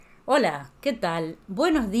Hola, ¿qué tal?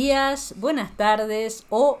 Buenos días, buenas tardes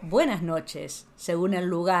o buenas noches, según el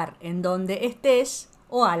lugar en donde estés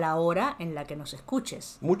o a la hora en la que nos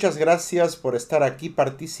escuches. Muchas gracias por estar aquí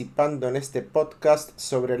participando en este podcast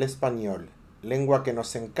sobre el español, lengua que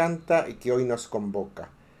nos encanta y que hoy nos convoca.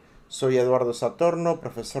 Soy Eduardo Satorno,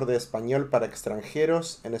 profesor de español para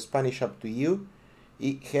extranjeros en Spanish Up to You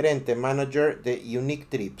y gerente manager de Unique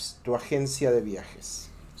Trips, tu agencia de viajes.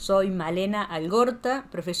 Soy Malena Algorta,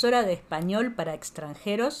 profesora de español para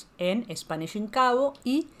extranjeros en Spanish in Cabo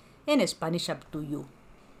y en Spanish Up to You.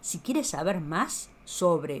 Si quieres saber más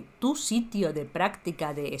sobre tu sitio de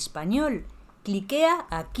práctica de español, cliquea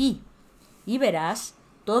aquí y verás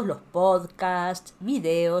todos los podcasts,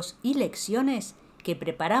 videos y lecciones que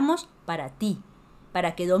preparamos para ti,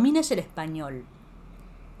 para que domines el español.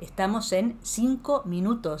 Estamos en 5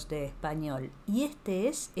 minutos de español y este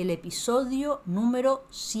es el episodio número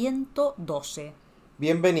 112.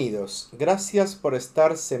 Bienvenidos, gracias por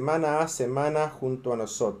estar semana a semana junto a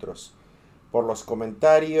nosotros, por los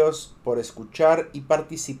comentarios, por escuchar y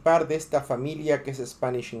participar de esta familia que es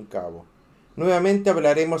Spanish in Cabo. Nuevamente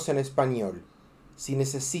hablaremos en español. Si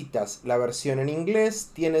necesitas la versión en inglés,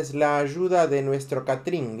 tienes la ayuda de nuestro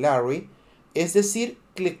Catrín Larry, es decir,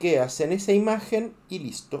 cliqueas en esa imagen y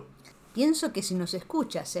listo. Pienso que si nos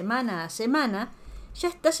escuchas semana a semana, ya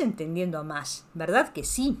estás entendiendo más, ¿verdad que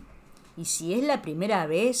sí? Y si es la primera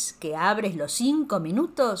vez que abres los 5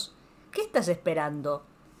 minutos, ¿qué estás esperando?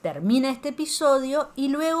 Termina este episodio y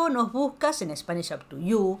luego nos buscas en Spanish Up to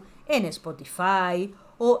You, en Spotify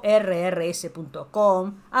o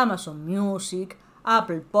rrs.com, Amazon Music,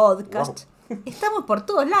 Apple Podcast. Wow. Estamos por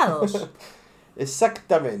todos lados.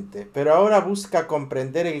 Exactamente, pero ahora busca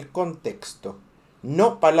comprender el contexto,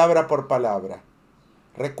 no palabra por palabra.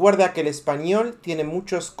 Recuerda que el español tiene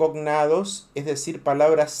muchos cognados, es decir,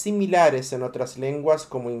 palabras similares en otras lenguas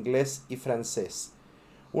como inglés y francés.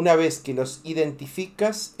 Una vez que los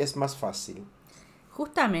identificas es más fácil.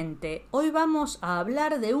 Justamente, hoy vamos a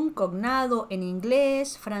hablar de un cognado en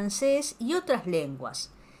inglés, francés y otras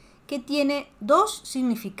lenguas, que tiene 2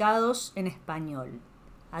 significados en español,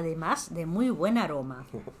 además de muy buen aroma.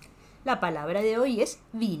 La palabra de hoy es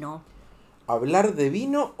vino. ¿Hablar de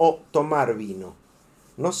vino o tomar vino?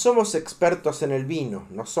 No somos expertos en el vino,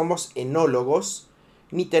 no somos enólogos,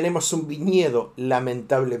 ni tenemos un viñedo,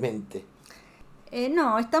 lamentablemente.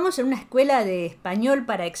 No, estamos en una escuela de español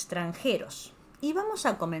para extranjeros y vamos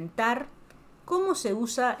a comentar cómo se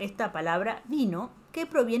usa esta palabra vino, que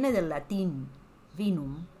proviene del latín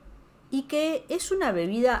vinum, y que es una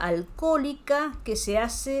bebida alcohólica que se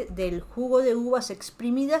hace del jugo de uvas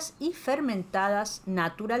exprimidas y fermentadas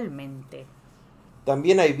naturalmente.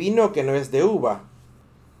 También hay vino que no es de uva,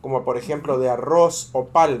 como por ejemplo de arroz o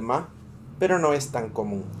palma, pero no es tan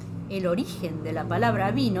común. El origen de la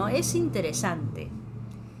palabra vino es interesante.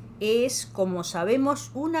 Es, como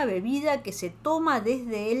sabemos, una bebida que se toma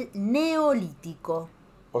desde el Neolítico.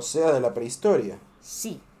 O sea, de la prehistoria.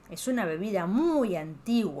 Sí, es una bebida muy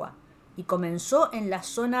antigua y comenzó en la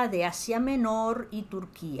zona de Asia Menor y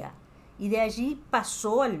Turquía, y de allí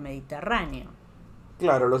pasó al Mediterráneo.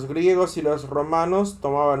 Claro, los griegos y los romanos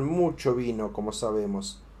tomaban mucho vino, como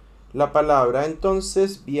sabemos. La palabra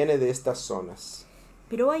entonces viene de estas zonas.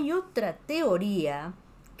 Pero hay otra teoría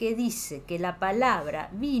que dice que la palabra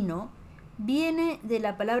vino viene de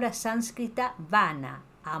la palabra sánscrita vana,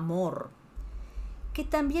 amor, que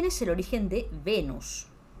también es el origen de Venus.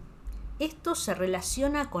 Esto se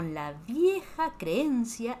relaciona con la vieja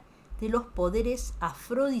creencia de los poderes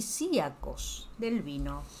afrodisíacos del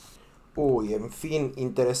vino. Uy, en fin,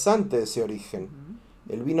 interesante ese origen.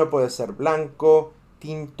 El vino puede ser blanco,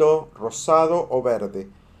 tinto, rosado o verde.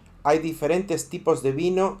 Hay diferentes tipos de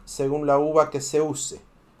vino según la uva que se use.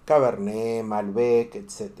 Cabernet, Malbec,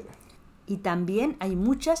 etc. Y también hay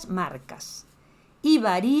muchas marcas. Y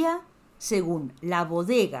varía según la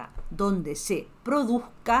bodega donde se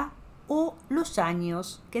produzca o los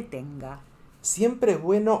años que tenga. Siempre es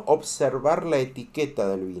bueno observar la etiqueta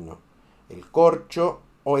del vino, el corcho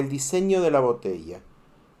o el diseño de la botella.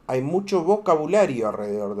 Hay mucho vocabulario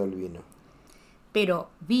alrededor del vino. Pero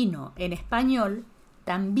vino en español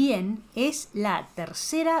también es la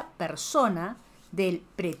tercera persona del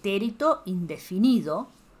pretérito indefinido,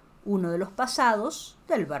 uno de los pasados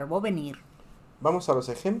del verbo venir. ¿Vamos a los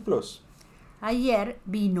ejemplos? Ayer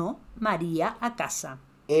vino María a casa.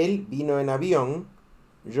 Él vino en avión,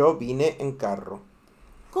 yo vine en carro.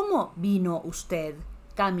 ¿Cómo vino usted?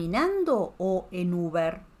 ¿Caminando o en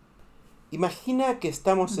Uber? Imagina que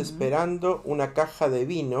estamos esperando una caja de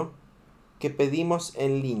vino que pedimos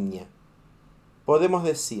en línea. Podemos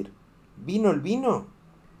decir, ¿vino el vino?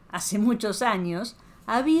 Hace muchos años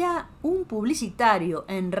había un publicitario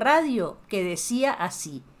en radio que decía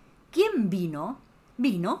así: ¿quién vino?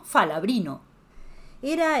 Vino Falabrino.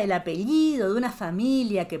 Era el apellido de una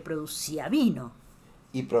familia que producía vino.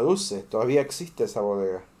 Y produce, todavía existe esa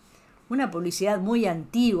bodega. Una publicidad muy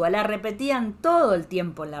antigua, la repetían todo el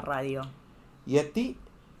tiempo en la radio. ¿Y a ti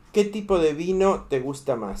qué tipo de vino te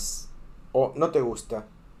gusta más? ¿O no te gusta?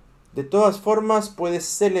 De todas formas, puedes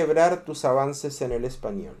celebrar tus avances en el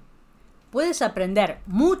español. Puedes aprender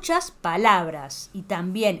muchas palabras y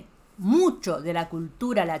también mucho de la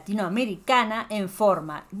cultura latinoamericana en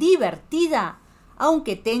forma divertida,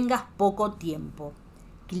 aunque tengas poco tiempo.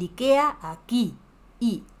 Cliquea aquí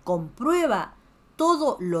y comprueba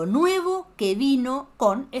todo lo nuevo que vino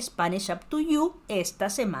con Spanish Up to You esta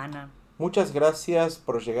semana. Muchas gracias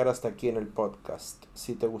por llegar hasta aquí en el podcast.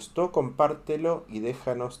 Si te gustó, compártelo y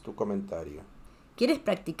déjanos tu comentario. ¿Quieres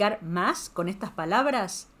practicar más con estas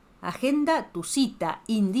palabras? Agenda tu cita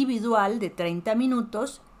individual de 30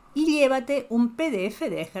 minutos y llévate un PDF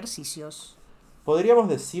de ejercicios. Podríamos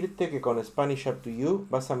decirte que con Spanish Up to You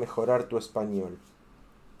vas a mejorar tu español.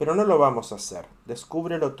 Pero no lo vamos a hacer.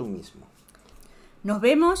 Descúbrelo tú mismo. Nos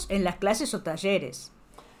vemos en las clases o talleres.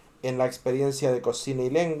 En la experiencia de cocina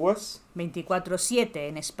y lenguas 24/7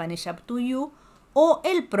 en Spanish Up to You o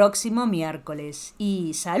el próximo miércoles.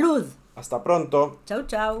 Y ¡salud! Hasta pronto. Chau,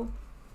 chau.